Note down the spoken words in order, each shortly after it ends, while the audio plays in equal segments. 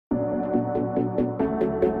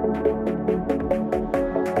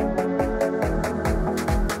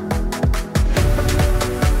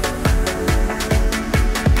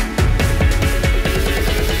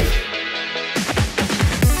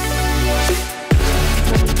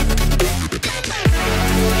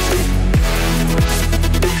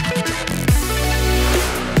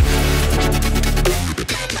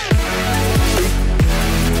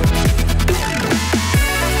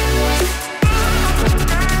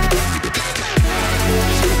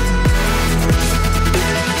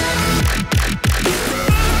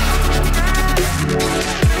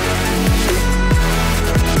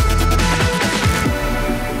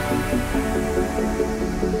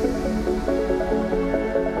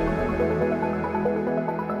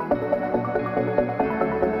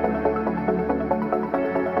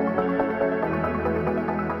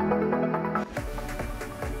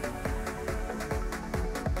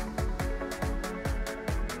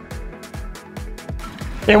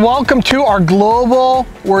And welcome to our global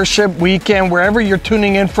worship weekend, wherever you're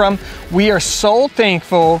tuning in from. We are so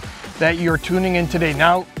thankful that you're tuning in today.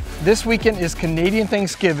 Now, this weekend is Canadian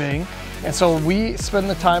Thanksgiving, and so we spend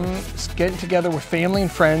the time getting together with family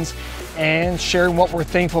and friends and sharing what we're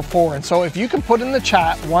thankful for. And so if you can put in the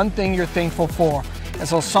chat one thing you're thankful for. And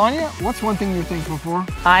so Sonya, what's one thing you're thankful for?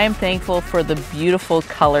 I am thankful for the beautiful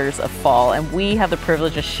colors of fall, and we have the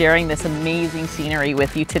privilege of sharing this amazing scenery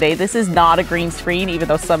with you today. This is not a green screen, even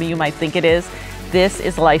though some of you might think it is. This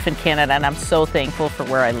is life in Canada, and I'm so thankful for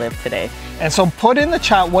where I live today. And so put in the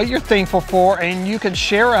chat what you're thankful for, and you can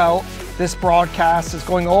share out this broadcast. Is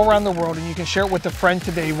going all around the world, and you can share it with a friend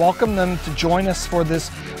today. Welcome them to join us for this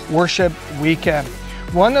worship weekend.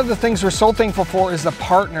 One of the things we're so thankful for is the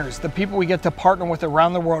partners, the people we get to partner with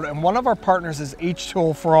around the world. And one of our partners is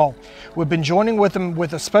H2O for All. We've been joining with them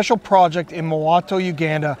with a special project in Mowato,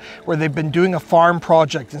 Uganda, where they've been doing a farm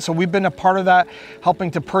project. And so we've been a part of that,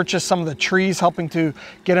 helping to purchase some of the trees, helping to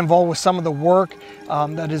get involved with some of the work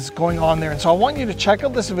that is going on there. And so I want you to check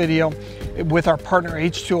out this video with our partner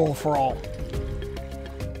H2O for All.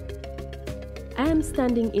 I am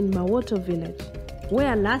standing in Mowato village,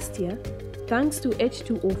 where last year, thanks to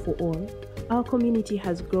H2O for All, our community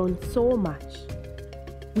has grown so much.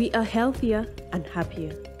 We are healthier and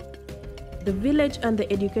happier. The village and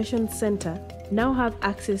the education center now have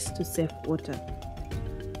access to safe water.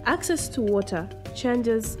 Access to water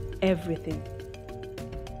changes everything.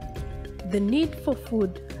 The need for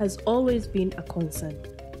food has always been a concern.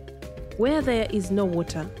 Where there is no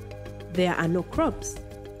water, there are no crops.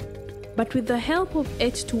 But with the help of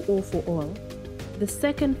H2O for All, the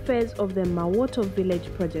second phase of the Mowato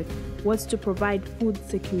Village project was to provide food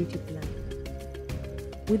security plan.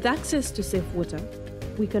 With access to safe water,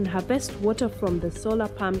 we can harvest water from the solar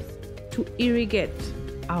pumps to irrigate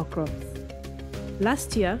our crops.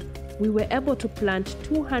 Last year, we were able to plant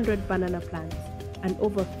 200 banana plants and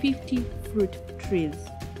over 50 fruit trees.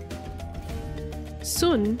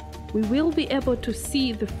 Soon, we will be able to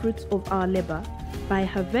see the fruits of our labor by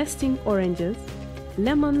harvesting oranges,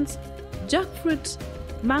 lemons, jackfruit,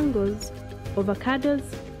 mangoes, avocados,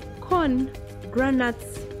 corn,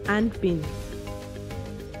 groundnuts, and beans.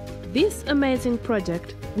 This amazing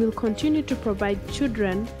project will continue to provide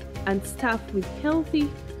children and staff with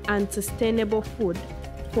healthy and sustainable food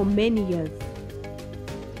for many years.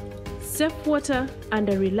 Safe water and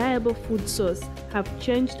a reliable food source have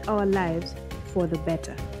changed our lives for the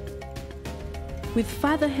better. With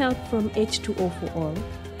further help from H2O for All,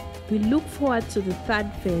 we look forward to the third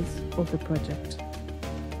phase of the project.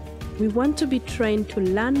 We want to be trained to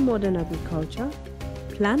learn modern agriculture,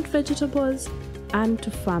 plant vegetables, and to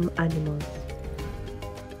farm animals.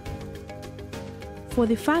 For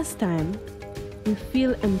the first time, we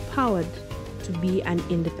feel empowered to be an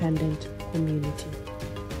independent community.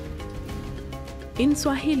 In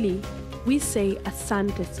Swahili, we say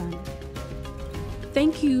Asante Sana.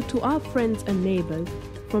 Thank you to our friends and neighbors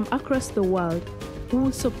from across the world who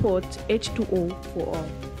support H2O for All.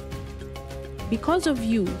 Because of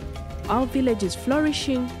you, our village is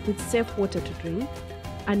flourishing with safe water to drink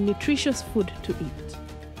and nutritious food to eat.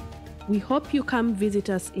 We hope you come visit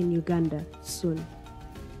us in Uganda soon.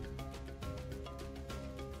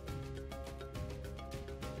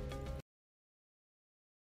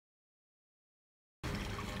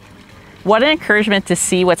 What an encouragement to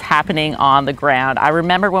see what's happening on the ground. I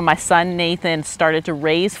remember when my son Nathan started to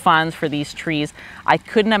raise funds for these trees, I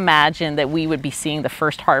couldn't imagine that we would be seeing the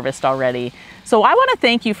first harvest already. So I want to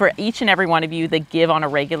thank you for each and every one of you that give on a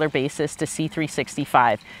regular basis to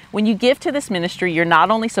C365. When you give to this ministry, you're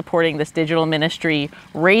not only supporting this digital ministry,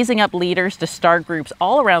 raising up leaders to start groups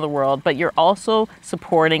all around the world, but you're also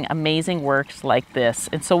supporting amazing works like this.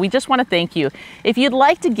 And so we just want to thank you. If you'd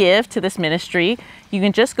like to give to this ministry, you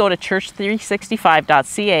can just go to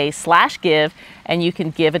church365.ca/give and you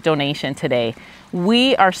can give a donation today.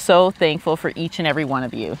 We are so thankful for each and every one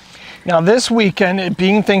of you. Now this weekend, it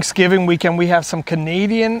being Thanksgiving weekend, we have some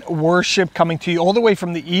Canadian worship coming to you all the way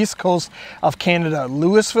from the east coast of Canada.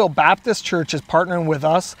 Louisville Baptist Church is partnering with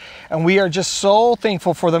us, and we are just so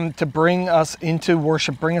thankful for them to bring us into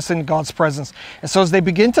worship, bring us into God's presence. And so as they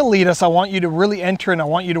begin to lead us, I want you to really enter and I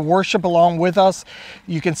want you to worship along with us.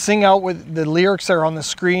 You can sing out with the lyrics that are on the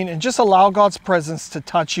screen and just allow God's presence to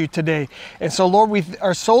touch you today. And so Lord, we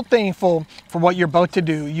are so thankful for what you're about to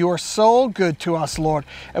do. You are so good to us, Lord,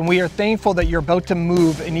 and we are thankful that you're about to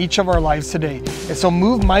move in each of our lives today. And so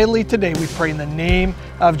move mightily today, we pray in the name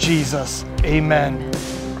of Jesus. Amen.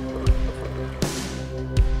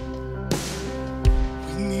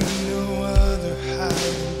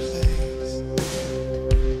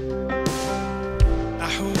 I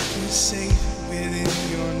hope we're safe within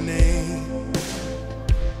your name.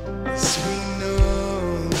 Yes, we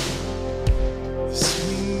know. Yes,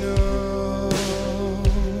 we know.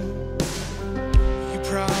 You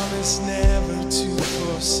promised never to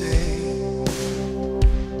forsake.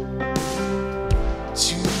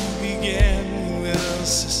 To begin, you will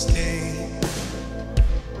sustain.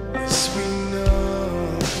 Yes, we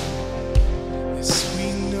know. Yes, we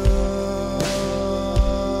know.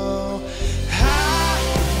 I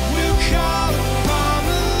will call upon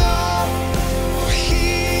the Lord.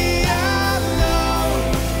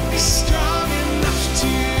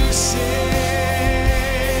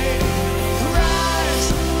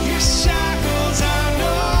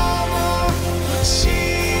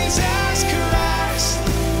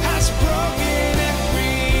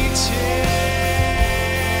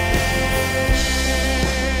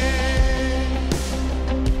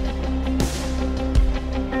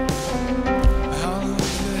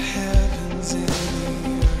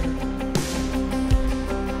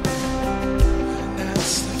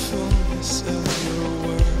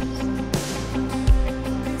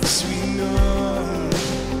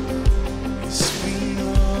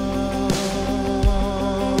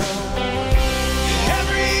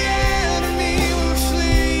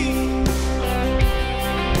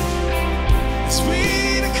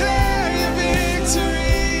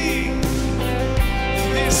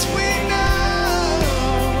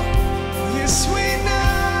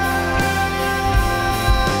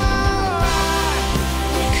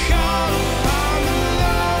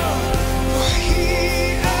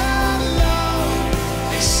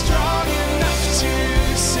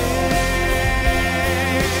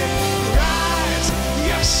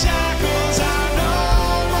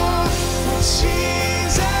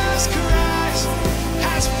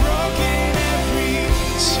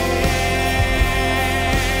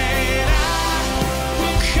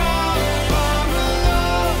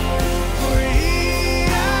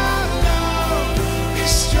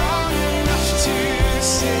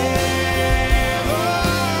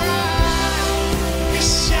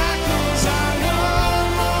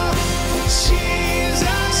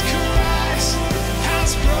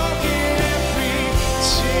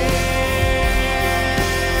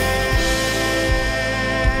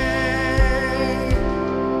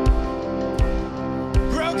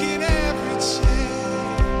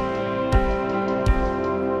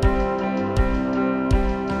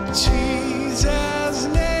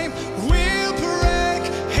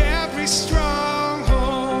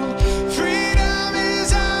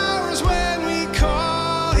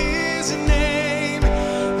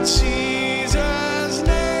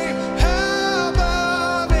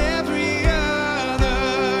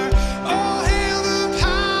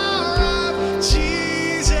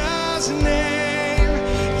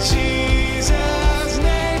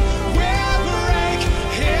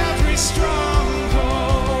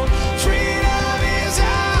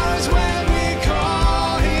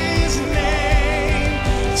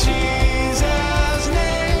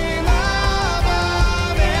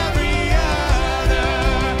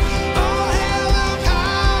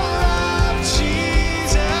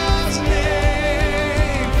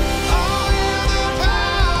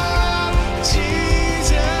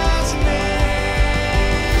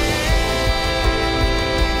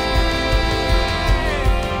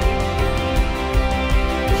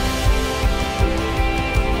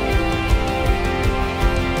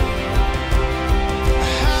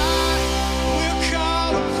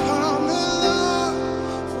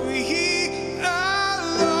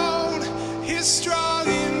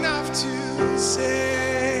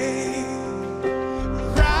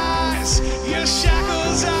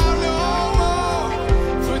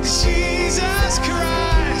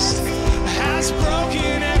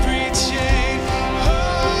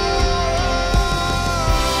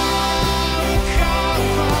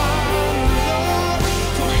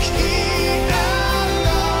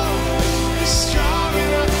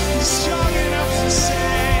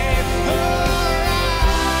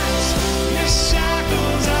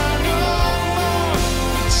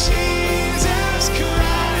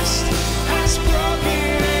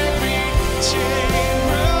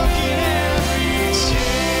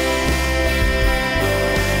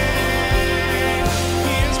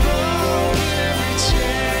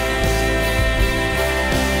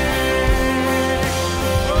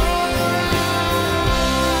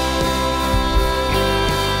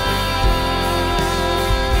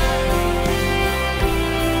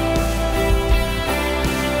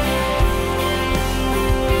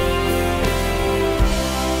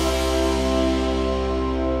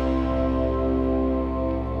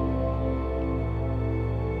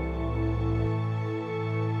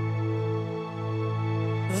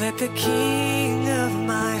 Let the king of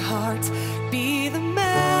my heart be the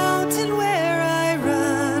mountain where I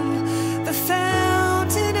run, the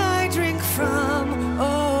fountain I drink from.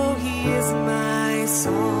 Oh, he is my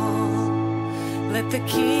song. Let the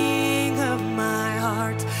king of my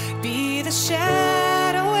heart be the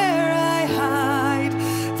shadow where I hide,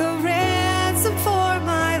 the ransom for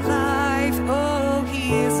my life. Oh,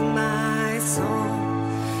 he is my song.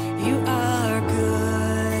 You are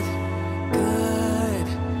good, good.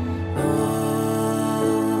 Oh,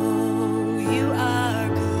 you are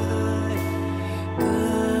good,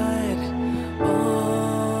 good.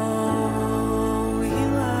 Oh,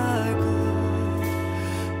 you are good,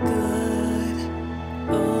 good.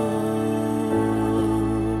 Oh,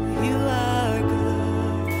 you are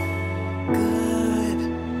good, good.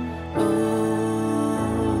 Oh,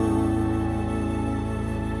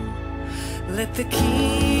 let the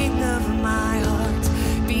king of my heart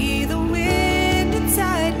be the wind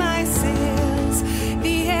inside my sails,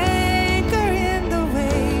 the anchor in the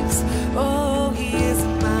waves. Oh, he is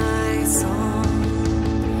my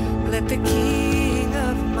song. Let the king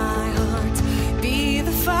of my heart be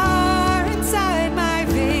the fire inside my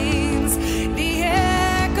veins, the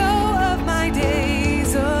echo of my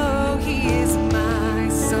days. Oh, he is my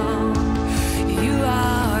song. You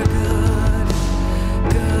are good,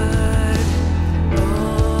 good.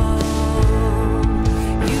 Oh,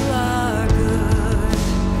 you are good,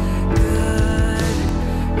 good.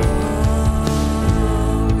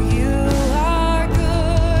 Oh, you are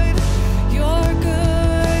good. You're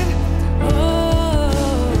good. Oh,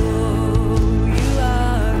 you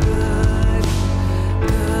are good,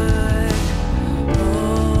 good. Oh,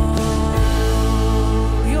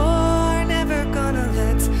 you're never gonna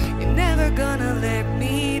let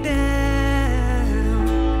me down.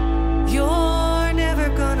 You're never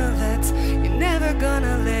gonna let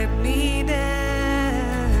me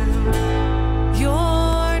down.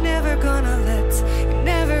 You're never gonna let me down. You're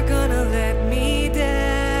never gonna let me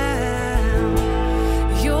down.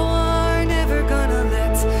 You're never gonna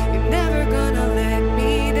let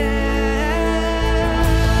me down.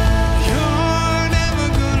 You're never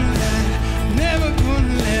gonna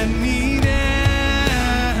let me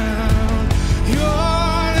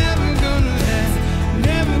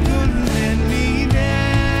down.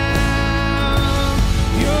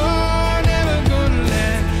 You're never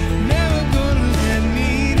gonna let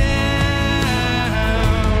me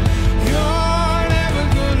down. You're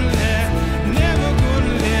never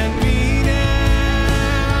gonna let me down.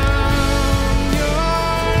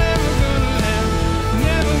 You're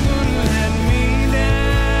never gonna let me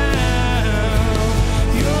down.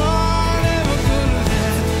 You're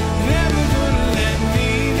never gonna let me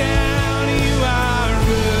down. You are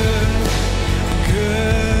good,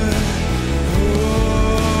 good.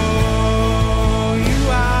 Oh, you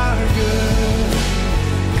are good,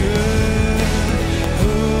 good. Oh,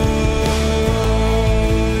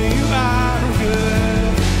 you are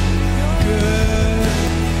good, good.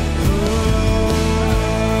 Oh,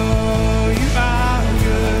 you are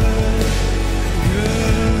good,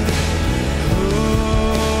 good. Oh,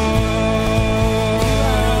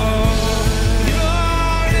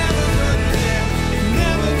 you're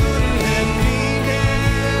never gonna let me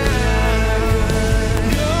down.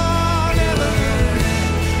 You're never gonna let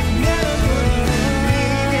me down.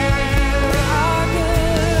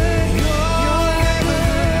 You're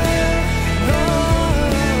never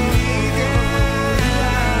gonna let me down.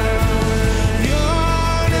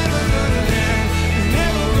 You're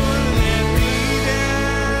never gonna let me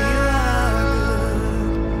down.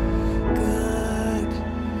 Good.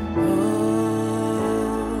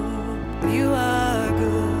 Oh, you are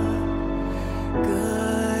good,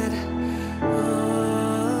 good.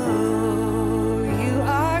 Oh, you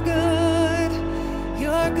are good.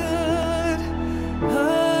 You're good.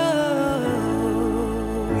 Oh,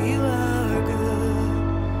 you are good,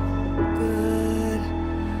 good.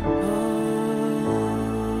 Oh.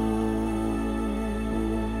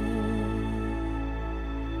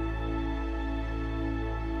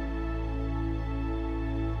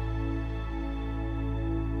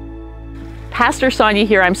 Pastor Sonya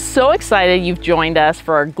here. I'm so excited you've joined us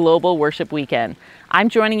for our Global Worship Weekend. I'm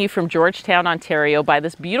joining you from Georgetown, Ontario by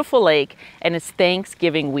this beautiful lake, and it's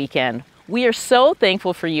Thanksgiving weekend. We are so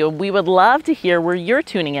thankful for you, and we would love to hear where you're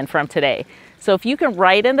tuning in from today. So if you can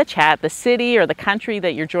write in the chat the city or the country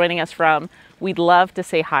that you're joining us from, we'd love to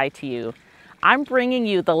say hi to you. I'm bringing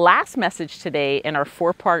you the last message today in our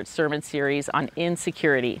 4-part sermon series on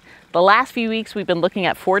insecurity. The last few weeks we've been looking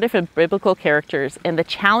at 4 different biblical characters and the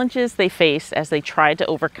challenges they faced as they tried to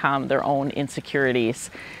overcome their own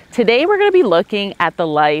insecurities. Today we're going to be looking at the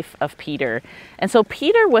life of Peter. And so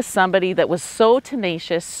Peter was somebody that was so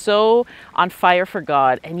tenacious, so on fire for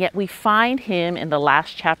God, and yet we find him in the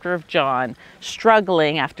last chapter of John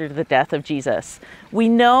struggling after the death of Jesus. We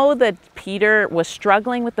know that Peter was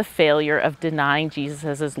struggling with the failure of denying Jesus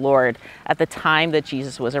as his Lord at the time that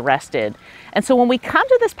Jesus was arrested. And so when we come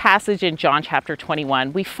to this passage in John chapter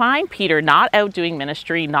 21, we find Peter not out doing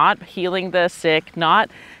ministry, not healing the sick, not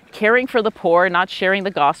caring for the poor, not sharing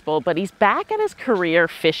the gospel, but he's back at his career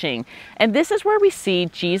fishing. And this is where we see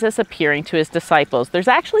Jesus appearing to his disciples. There's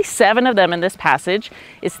actually 7 of them in this passage.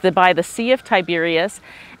 It's by the Sea of Tiberias.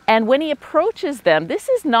 And when he approaches them, this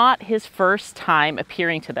is not his first time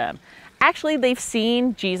appearing to them. Actually, they've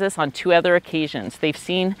seen Jesus on 2 other occasions. They've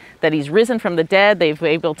seen that he's risen from the dead. They've been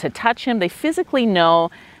able to touch him. They physically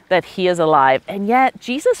know that he is alive. And yet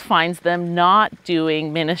Jesus finds them not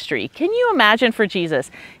doing ministry. Can you imagine for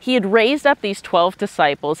Jesus? He had raised up these 12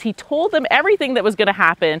 disciples. He told them everything that was going to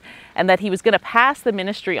happen and that he was going to pass the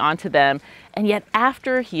ministry on to them. And yet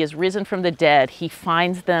after he is risen from the dead, he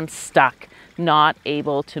finds them stuck, not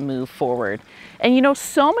able to move forward. And you know,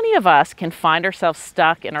 so many of us can find ourselves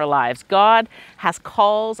stuck in our lives. God has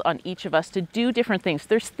calls on each of us to do different things.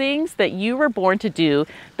 There's things that you were born to do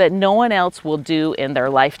that no one else will do in their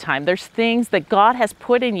lifetime. There's things that God has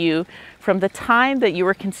put in you from the time that you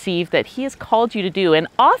were conceived that he has called you to do. And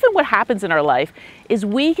often what happens in our life is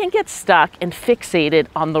we can get stuck and fixated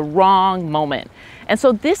on the wrong moment. And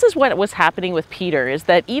so this is what was happening with Peter, is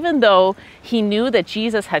that even though he knew that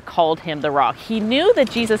Jesus had called him the rock, he knew that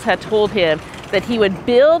Jesus had told him that he would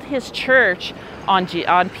build his church on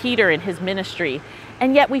Peter and his ministry.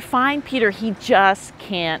 And yet we find Peter, he just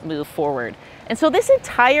can't move forward. And so this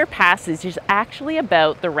entire passage is actually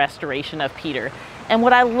about the restoration of Peter. And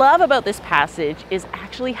what I love about this passage is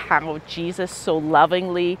actually how Jesus so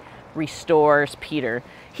lovingly restores Peter.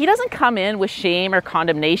 He doesn't come in with shame or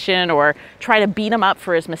condemnation or try to beat him up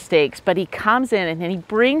for his mistakes, but he comes in and he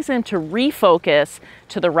brings him to refocus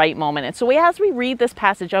to the right moment. And so as we read this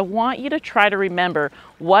passage, I want you to try to remember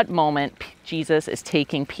what moment Jesus is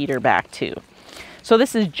taking Peter back to. So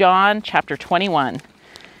this is John chapter 21. It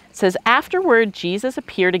says, "Afterward, Jesus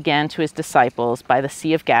appeared again to his disciples by the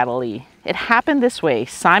Sea of Galilee. It happened this way: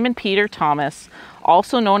 Simon Peter, Thomas,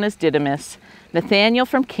 also known as Didymus, Nathanael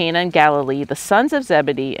from Cana in Galilee, the sons of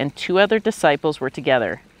Zebedee, and 2 other disciples were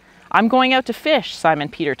together. 'I'm going out to fish,' Simon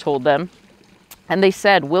Peter told them. And they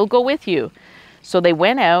said, 'We'll go with you.' So they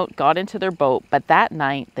went out, got into their boat, but that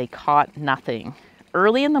night they caught nothing.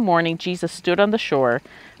 Early in the morning, Jesus stood on the shore,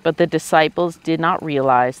 but the disciples did not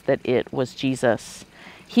realize that it was Jesus.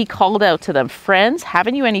 He called out to them, 'Friends,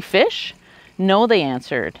 haven't you any fish?' 'No,' they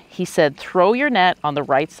answered. He said, 'Throw your net on the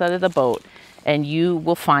right side of the boat, and you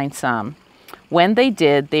will find some.' When they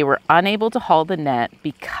did, they were unable to haul the net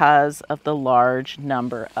because of the large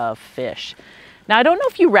number of fish." Now, I don't know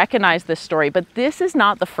if you recognize this story, but this is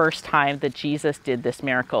not the first time that Jesus did this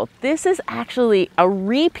miracle. This is actually a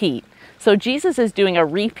repeat. So Jesus is doing a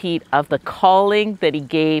repeat of the calling that he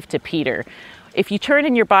gave to Peter. If you turn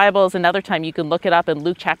in your Bibles another time, you can look it up in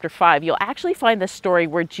Luke chapter 5. You'll actually find this story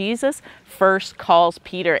where Jesus first calls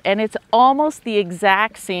Peter, and it's almost the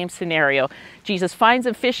exact same scenario. Jesus finds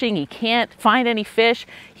him fishing. He can't find any fish.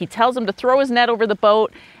 He tells him to throw his net over the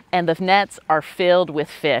boat, and the nets are filled with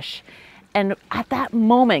fish. And at that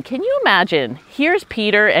moment, can you imagine? Here's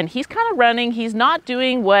Peter, and he's kind of running. He's not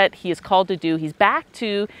doing what he is called to do. He's back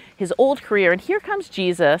to his old career. And here comes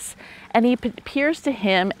Jesus, and he appears to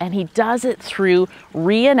him, and he does it through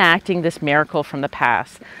reenacting this miracle from the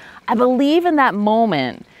past. I believe in that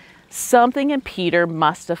moment, something in Peter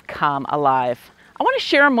must have come alive. I want to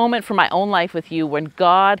share a moment from my own life with you when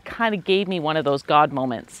God kind of gave me one of those God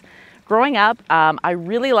moments. Growing up, I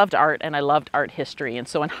really loved art, and I loved art history. And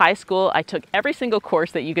so in high school, I took every single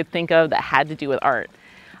course that you could think of that had to do with art.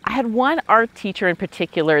 I had one art teacher in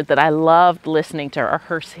particular that I loved listening to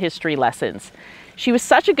her history lessons. She was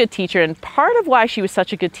such a good teacher, and part of why she was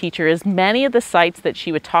such a good teacher is many of the sites that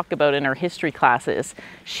she would talk about in her history classes,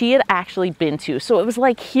 she had actually been to. So it was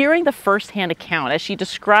like hearing the firsthand account as she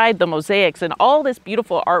described the mosaics and all this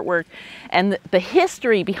beautiful artwork and the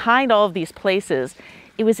history behind all of these places.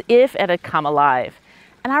 It was as if it had come alive.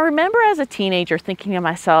 And I remember as a teenager thinking to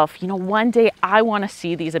myself, you know, one day I want to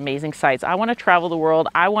see these amazing sites. I want to travel the world.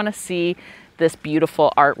 I want to see this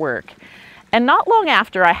beautiful artwork. And not long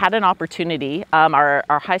after, I had an opportunity. Our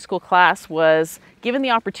high school class was given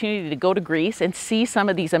the opportunity to go to Greece and see some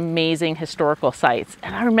of these amazing historical sites.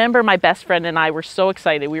 And I remember my best friend and I were so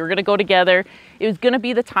excited. We were going to go together. It was going to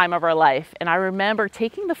be the time of our life. And I remember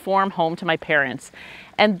taking the form home to my parents.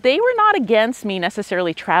 And they were not against me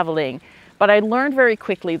necessarily traveling, But I learned very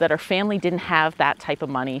quickly that our family didn't have that type of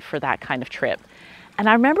money for that kind of trip. And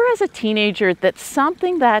I remember as a teenager that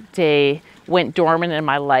something that day went dormant in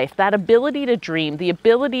my life. That ability to dream, the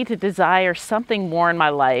ability to desire something more in my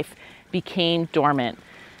life became dormant.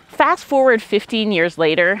 Fast forward 15 years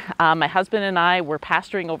later, my husband and I were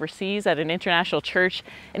pastoring overseas at an international church,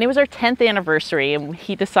 and it was our 10th anniversary, and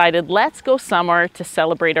he decided, let's go somewhere to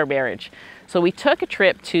celebrate our marriage. So we took a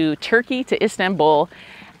trip to Turkey, to Istanbul,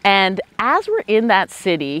 and as we're in that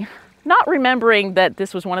city, not remembering that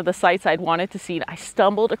this was one of the sites I'd wanted to see, I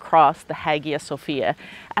stumbled across the Hagia Sophia.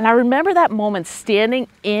 And I remember that moment standing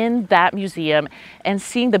in that museum and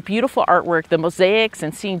seeing the beautiful artwork, the mosaics,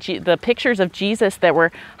 and seeing the pictures of Jesus that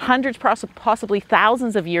were hundreds, possibly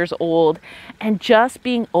thousands of years old, and just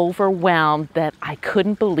being overwhelmed that I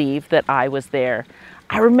couldn't believe that I was there.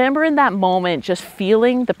 I remember in that moment just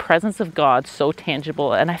feeling the presence of God so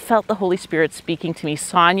tangible, and I felt the Holy Spirit speaking to me,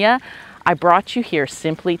 Sonya, I brought you here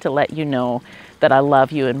simply to let you know that I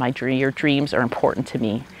love you and your dreams are important to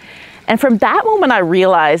me. And from that moment, I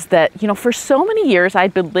realized that, for so many years,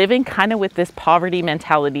 I'd been living kind of with this poverty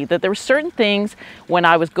mentality, that there were certain things when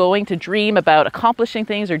I was going to dream about accomplishing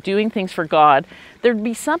things or doing things for God, there'd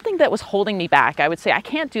be something that was holding me back. I would say, I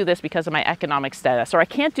can't do this because of my economic status, or I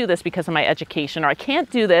can't do this because of my education, or I can't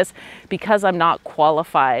do this because I'm not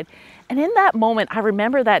qualified. And in that moment, I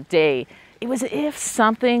remember that day, it was as if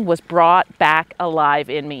something was brought back alive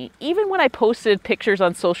in me. Even when I posted pictures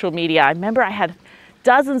on social media, I remember I had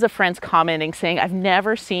dozens of friends commenting saying, I've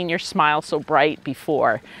never seen your smile so bright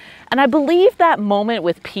before. And I believe that moment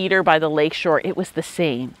with Peter by the lakeshore, it was the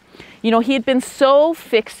same. He had been so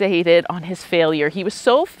fixated on his failure. He was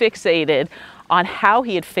so fixated on how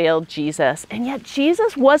he had failed Jesus. And yet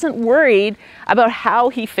Jesus wasn't worried about how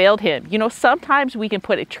he failed him. Sometimes we can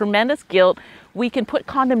put a tremendous guilt, we can put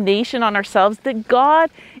condemnation on ourselves that God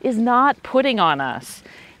is not putting on us.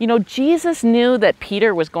 Jesus knew that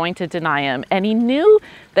Peter was going to deny him, and he knew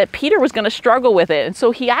that Peter was going to struggle with it. And so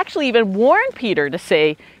he actually even warned Peter to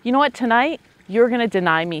say, you know what, tonight you're going to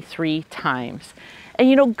deny me 3 times.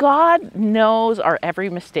 And God knows our every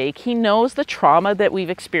mistake. He knows the trauma that we've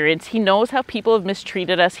experienced. He knows how people have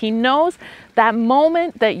mistreated us. He knows that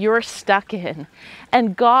moment that you're stuck in.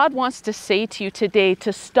 And God wants to say to you today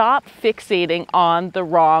to stop fixating on the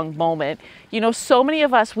wrong moment. So many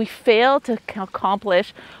of us, we fail to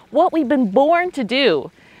accomplish what we've been born to do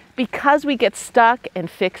because we get stuck and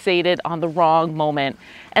fixated on the wrong moment.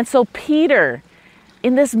 And so Peter,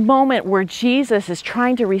 in this moment where Jesus is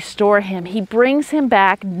trying to restore him, he brings him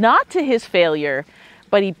back not to his failure,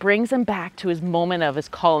 but he brings him back to his moment of his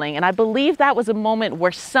calling. And I believe that was a moment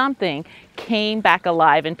where something came back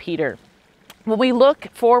alive in Peter. When we look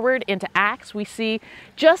forward into Acts, we see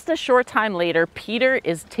just a short time later, Peter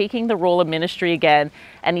is taking the role of ministry again,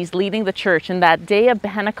 and he's leading the church. And that day of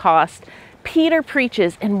Pentecost, Peter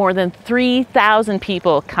preaches and more than 3,000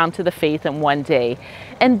 people come to the faith in one day.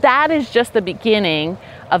 And that is just the beginning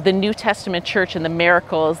of the New Testament church and the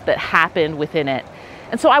miracles that happen within it.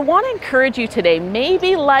 And so I want to encourage you today,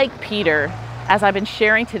 maybe like Peter, as I've been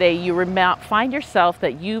sharing today, you find yourself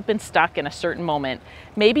that you've been stuck in a certain moment.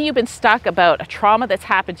 Maybe you've been stuck about a trauma that's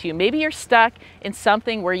happened to you. Maybe you're stuck in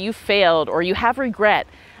something where you failed or you have regret.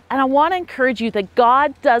 And I want to encourage you that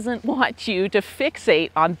God doesn't want you to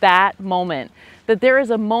fixate on that moment, that there is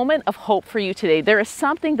a moment of hope for you today. There is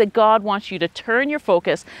something that God wants you to turn your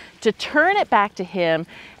focus, to turn it back to Him,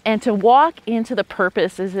 and to walk into the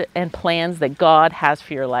purposes and plans that God has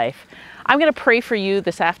for your life. I'm going to pray for you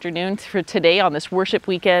this afternoon, for today on this worship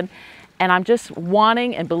weekend, and I'm just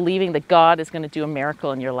wanting and believing that God is going to do a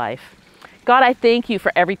miracle in your life. God, I thank you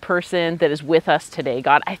for every person that is with us today.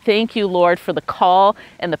 God, I thank you, Lord, for the call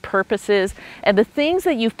and the purposes and the things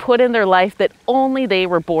that you've put in their life that only they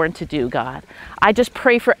were born to do, God. I just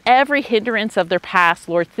pray for every hindrance of their past,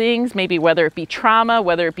 Lord, things, maybe whether it be trauma,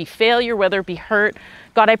 whether it be failure, whether it be hurt.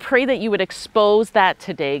 God, I pray that you would expose that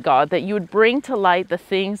today, God, that you would bring to light the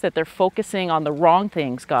things that they're focusing on, the wrong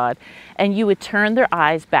things, God, and you would turn their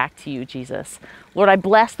eyes back to you, Jesus. Lord, I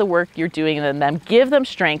bless the work you're doing in them. Give them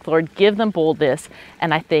strength, Lord, give them boldness,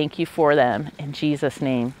 and I thank you for them in Jesus'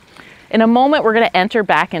 name. In a moment, we're going to enter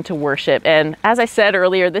back into worship. And as I said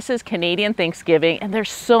earlier, this is Canadian Thanksgiving, and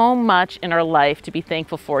there's so much in our life to be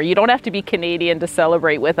thankful for. You don't have to be Canadian to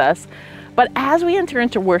celebrate with us. But as we enter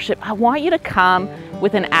into worship, I want you to come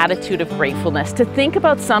with an attitude of gratefulness, to think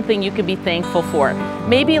about something you can be thankful for.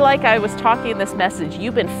 Maybe like I was talking in this message,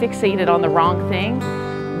 you've been fixated on the wrong thing.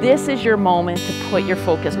 This is your moment to put your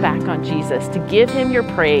focus back on Jesus, to give Him your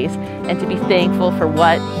praise, and to be thankful for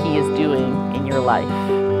what He is doing in your life.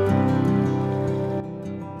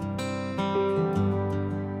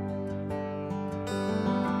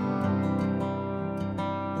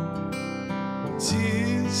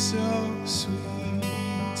 'tis so sweet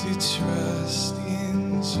to trust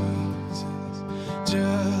in Jesus,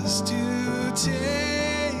 just to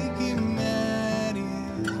take him at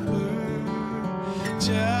his word,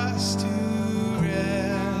 just to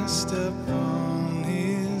rest upon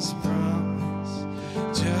his promise,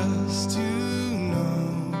 just to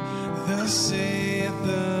know thus saith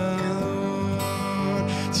the Lord.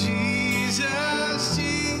 Jesus,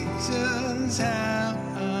 Jesus, how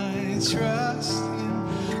I trust him,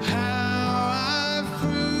 how I've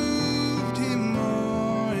proved him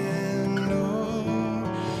more and more.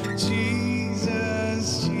 Jesus,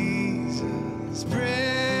 Jesus,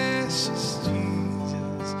 precious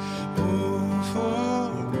Jesus, oh, for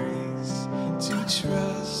grace to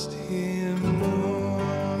trust him more.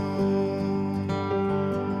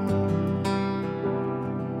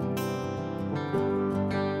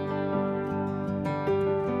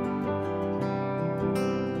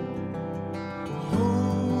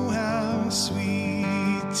 Oh, how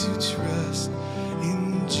sweet to trust in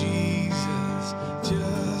Jesus,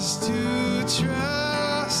 just to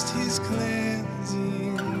trust his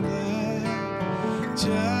cleansing blood,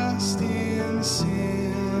 just in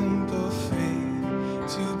simple faith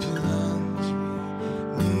to plunge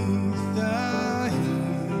me 'neath the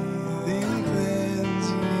healing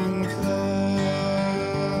cleansing flood.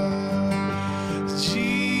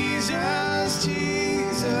 Jesus,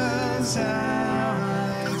 Jesus, how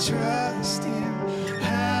I trust him,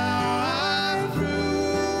 how I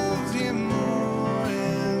proved him more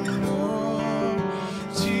and more.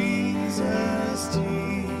 Jesus,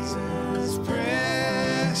 Jesus,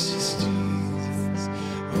 precious Jesus,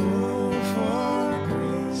 oh, for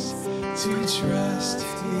grace to trust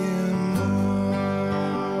him more.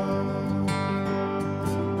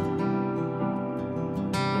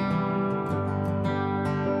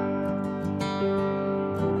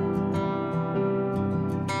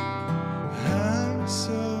 I'm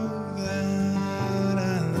so glad I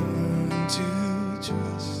learned to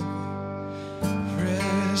trust you,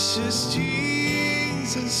 precious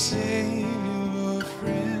Jesus, Savior,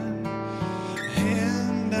 friend,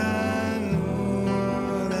 and I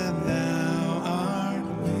know that thou art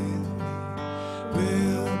with me,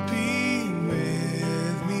 will be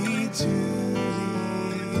with me to the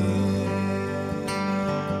end.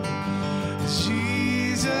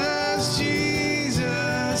 Jesus,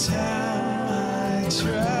 Jesus, how I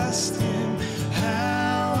trust him,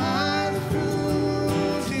 how I've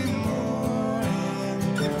proved him more and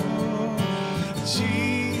more.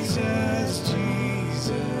 Jesus,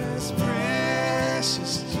 Jesus,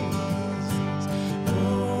 precious Jesus,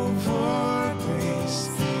 oh, for grace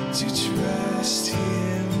to trust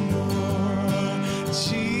him more.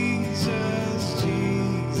 Jesus,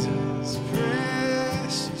 Jesus,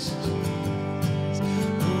 precious Jesus,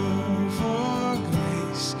 oh, for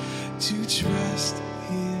grace to trust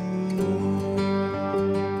him more.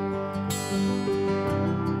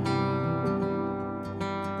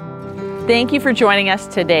 Thank you for joining us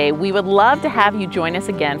today. We would love to have you join us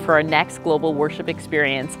again for our next global worship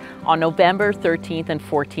experience on November 13th and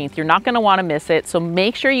 14th. You're not going to want to miss it, so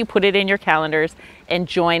make sure you put it in your calendars and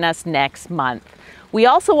join us next month. We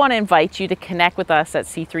also want to invite you to connect with us at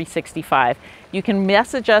C365. You can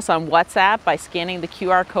message us on WhatsApp by scanning the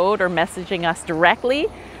QR code or messaging us directly.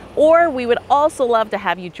 Or we would also love to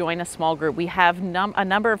have you join a small group. We have a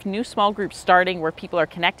number of new small groups starting where people are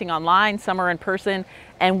connecting online, some are in person,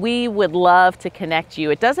 and we would love to connect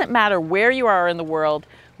you. It doesn't matter where you are in the world,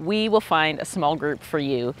 we will find a small group for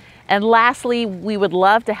you. And lastly, we would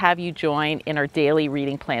love to have you join in our daily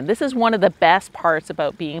reading plan. This is one of the best parts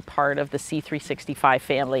about being part of the C365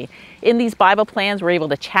 family. In these Bible plans, we're able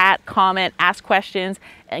to chat, comment, ask questions,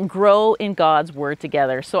 and grow in God's Word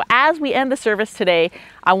together. So as we end the service today,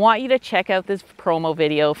 I want you to check out this promo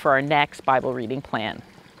video for our next Bible reading plan.